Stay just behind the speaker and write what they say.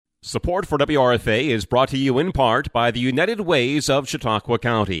Support for WRFA is brought to you in part by the United Ways of Chautauqua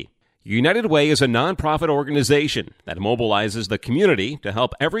County. United Way is a nonprofit organization that mobilizes the community to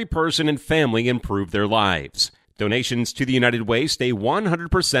help every person and family improve their lives. Donations to the United Way stay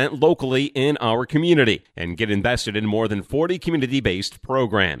 100% locally in our community and get invested in more than 40 community-based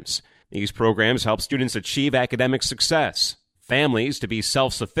programs. These programs help students achieve academic success, families to be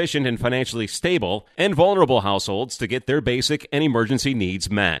self-sufficient and financially stable, and vulnerable households to get their basic and emergency needs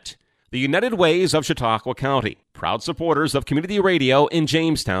met. The United Ways of Chautauqua County, proud supporters of community radio in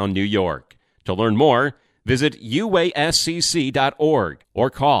Jamestown, New York. To learn more, visit uascc.org or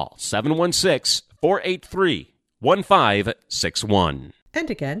call 716-483-1561. And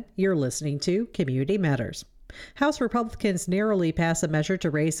again, you're listening to Community Matters. House Republicans narrowly passed a measure to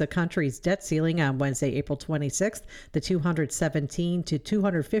raise the country's debt ceiling on Wednesday, April 26th. The 217 to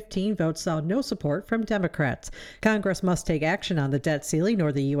 215 votes saw no support from Democrats. Congress must take action on the debt ceiling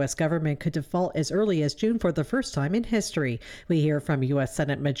or the U.S. government could default as early as June for the first time in history. We hear from U.S.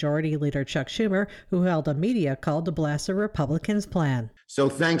 Senate Majority Leader Chuck Schumer, who held a media call to blast the Republicans' plan. So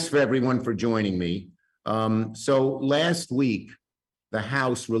thanks for everyone for joining me. So last week, the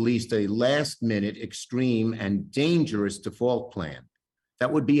House released a last-minute, extreme, and dangerous default plan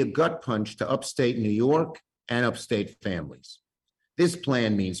that would be a gut punch to upstate New York and upstate families. This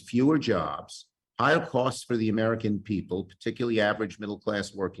plan means fewer jobs, higher costs for the American people, particularly average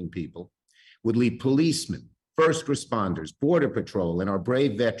middle-class working people, would leave policemen, first responders, border patrol, and our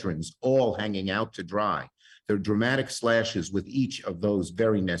brave veterans all hanging out to dry. There are dramatic slashes with each of those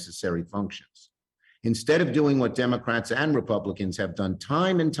very necessary functions. Instead of doing what Democrats and Republicans have done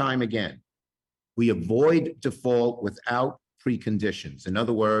time and time again, we avoid default without preconditions. In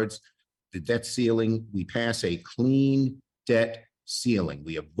other words, the debt ceiling, we pass a clean debt ceiling.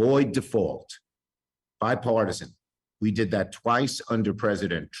 We avoid default. Bipartisan. We did that twice under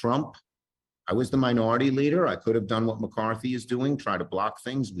President Trump. I was the minority leader. I could have done what McCarthy is doing, try to block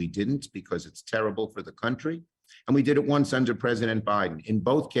things. We didn't because it's terrible for the country. And we did it once under President Biden, in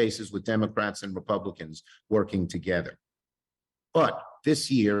both cases with Democrats and Republicans working together. But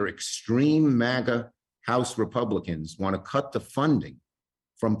this year, extreme MAGA House Republicans want to cut the funding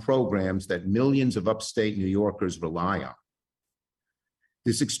from programs that millions of upstate New Yorkers rely on.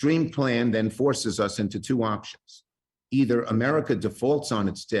 This extreme plan then forces us into two options. Either America defaults on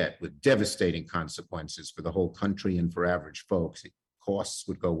its debt with devastating consequences for the whole country and for average folks. Costs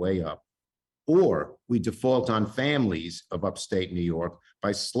would go way up. Or we default on families of upstate New York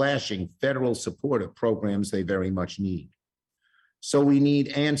by slashing federal support of programs they very much need. So we need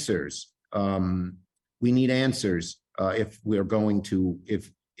answers. If we're going to,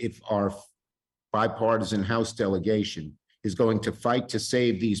 if our bipartisan House delegation is going to fight to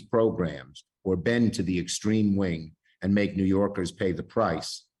save these programs or bend to the extreme wing and make New Yorkers pay the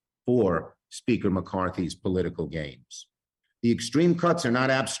price for Speaker McCarthy's political games. The extreme cuts are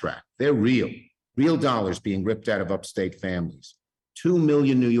not abstract. They're real dollars being ripped out of upstate families. 2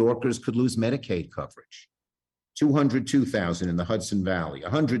 million New Yorkers could lose Medicaid coverage. 202,000 in the Hudson Valley,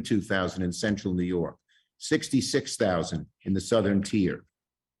 102,000 in central New York, 66,000 in the southern tier.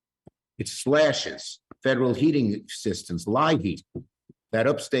 It slashes federal heating assistance, LIHEAP, that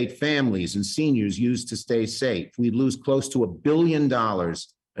upstate families and seniors use to stay safe. We'd lose close to $1 billion in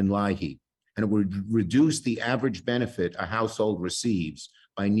LIHEAP. And it would reduce the average benefit a household receives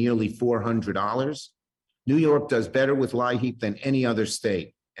by nearly $400. New York does better with LIHEAP than any other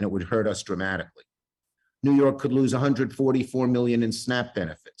state, and it would hurt us dramatically. New York could lose $144 million in SNAP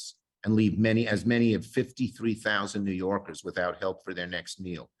benefits and leave as many as 53,000 New Yorkers without help for their next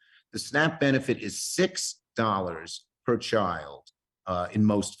meal. The SNAP benefit is $6 per child in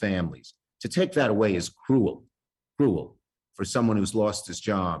most families. To take that away is cruel for someone who's lost his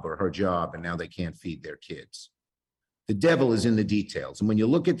job or her job and now they can't feed their kids. The devil is in the details. And when you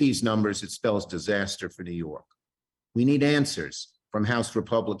look at these numbers, it spells disaster for New York. We need answers from House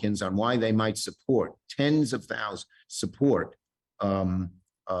Republicans on why they might support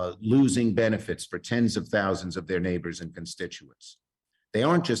losing benefits for tens of thousands of their neighbors and constituents. They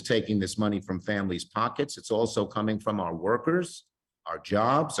aren't just taking this money from families' pockets. It's also coming from our workers, our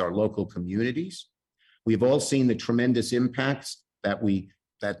jobs, our local communities. We've all seen the tremendous impacts that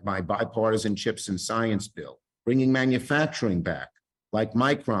my bipartisan CHIPS and Science bill, bringing manufacturing back, like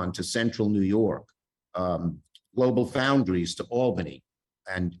Micron to central New York, Global Foundries to Albany,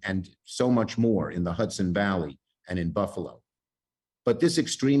 and so much more in the Hudson Valley and in Buffalo. But this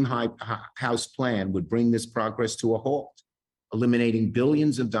extreme House plan would bring this progress to a halt, eliminating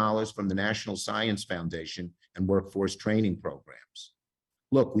billions of dollars from the National Science Foundation and workforce training programs.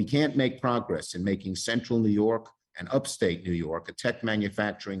 Look, we can't make progress in making central New York and upstate New York, a tech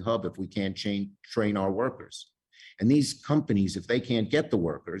manufacturing hub if we can't train our workers. And these companies, if they can't get the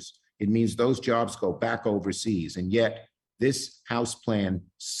workers, it means those jobs go back overseas. And yet this House plan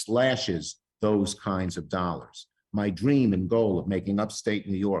slashes those kinds of dollars. My dream and goal of making upstate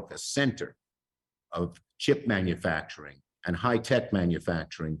New York a center of chip manufacturing and high-tech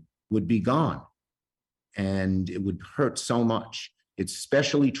manufacturing would be gone. And it would hurt so much. It's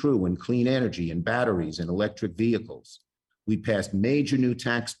especially true in clean energy and batteries and electric vehicles. We passed major new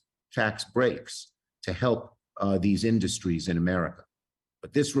tax breaks to help these industries in America.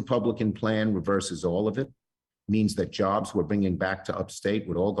 But this Republican plan reverses all of it, means that jobs we're bringing back to upstate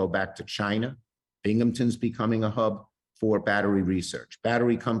would all go back to China. Binghamton's becoming a hub for battery research.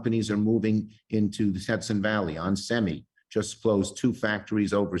 Battery companies are moving into the Hudson Valley. onsemi just closed 2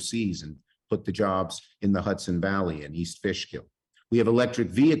 factories overseas and put the jobs in the Hudson Valley and East Fishkill. We have electric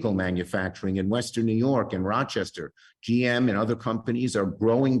vehicle manufacturing in Western New York and Rochester. GM and other companies are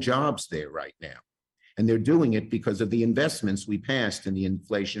growing jobs there right now. And they're doing it because of the investments we passed in the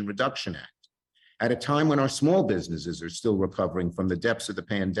Inflation Reduction Act. At a time when our small businesses are still recovering from the depths of the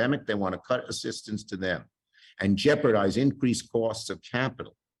pandemic, they want to cut assistance to them and jeopardize increased costs of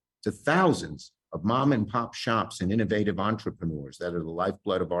capital to thousands of mom and pop shops and innovative entrepreneurs that are the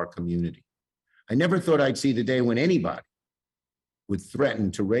lifeblood of our community. I never thought I'd see the day when anybody would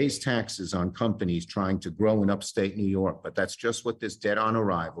threaten to raise taxes on companies trying to grow in upstate New York, but that's just what this dead on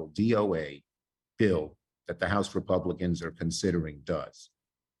arrival DOA bill that the House Republicans are considering does.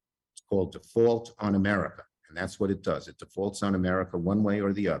 It's called Default on America, and that's what it does. It defaults on America one way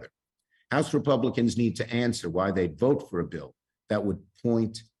or the other. House Republicans need to answer why they'd vote for a bill that would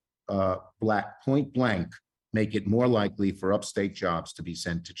point blank make it more likely for upstate jobs to be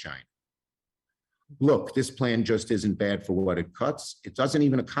sent to China. Look, this plan just isn't bad for what it cuts. It doesn't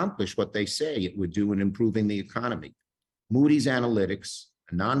even accomplish what they say it would do in improving the economy. Moody's Analytics,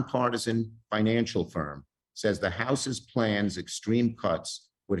 a nonpartisan financial firm, says the House's plan's extreme cuts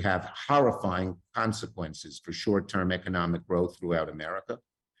would have horrifying consequences for short-term economic growth throughout America.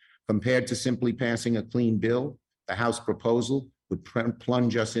 Compared to simply passing a clean bill, the House proposal would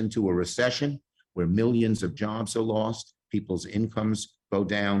plunge us into a recession where millions of jobs are lost, people's incomes go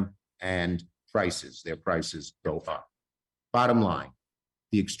down, and their prices go up. Bottom line,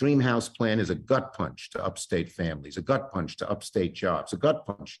 the extreme House plan is a gut punch to upstate families, a gut punch to upstate jobs, a gut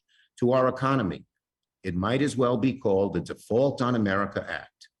punch to our economy. It might as well be called the Default on America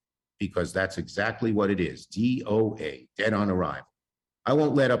Act, because that's exactly what it is, DOA, dead on arrival. I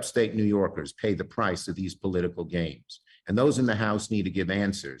won't let upstate New Yorkers pay the price of these political games, and those in the House need to give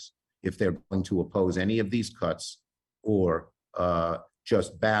answers if they're going to oppose any of these cuts or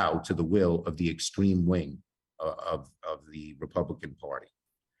just bow to the will of the extreme wing of the Republican Party.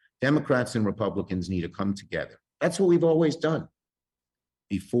 Democrats and Republicans need to come together. That's what we've always done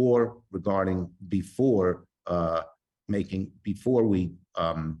before we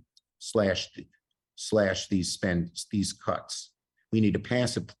slash these cuts. We need to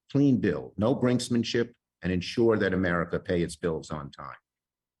pass a clean bill, no brinksmanship, and ensure that America pay its bills on time.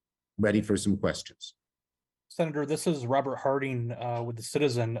 Ready for some questions. Senator, this is Robert Harding with the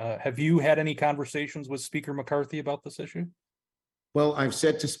Citizen. Have you had any conversations with Speaker McCarthy about this issue? Well, I've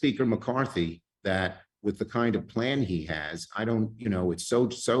said to Speaker McCarthy that with the kind of plan he has, it's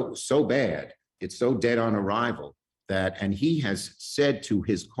so bad, it's so dead on arrival and he has said to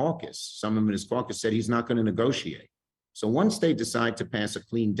his caucus, someone in his caucus said he's not going to negotiate. So once they decide to pass a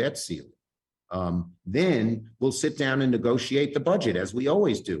clean debt ceiling, then we'll sit down and negotiate the budget as we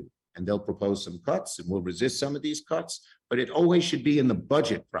always do. And they'll propose some cuts and we'll resist some of these cuts, but it always should be in the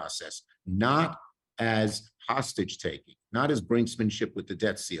budget process, not as hostage taking, not as brinksmanship with the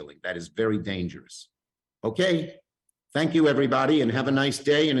debt ceiling. That is very dangerous. Okay, thank you everybody and have a nice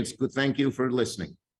day, and it's good. Thank you for listening.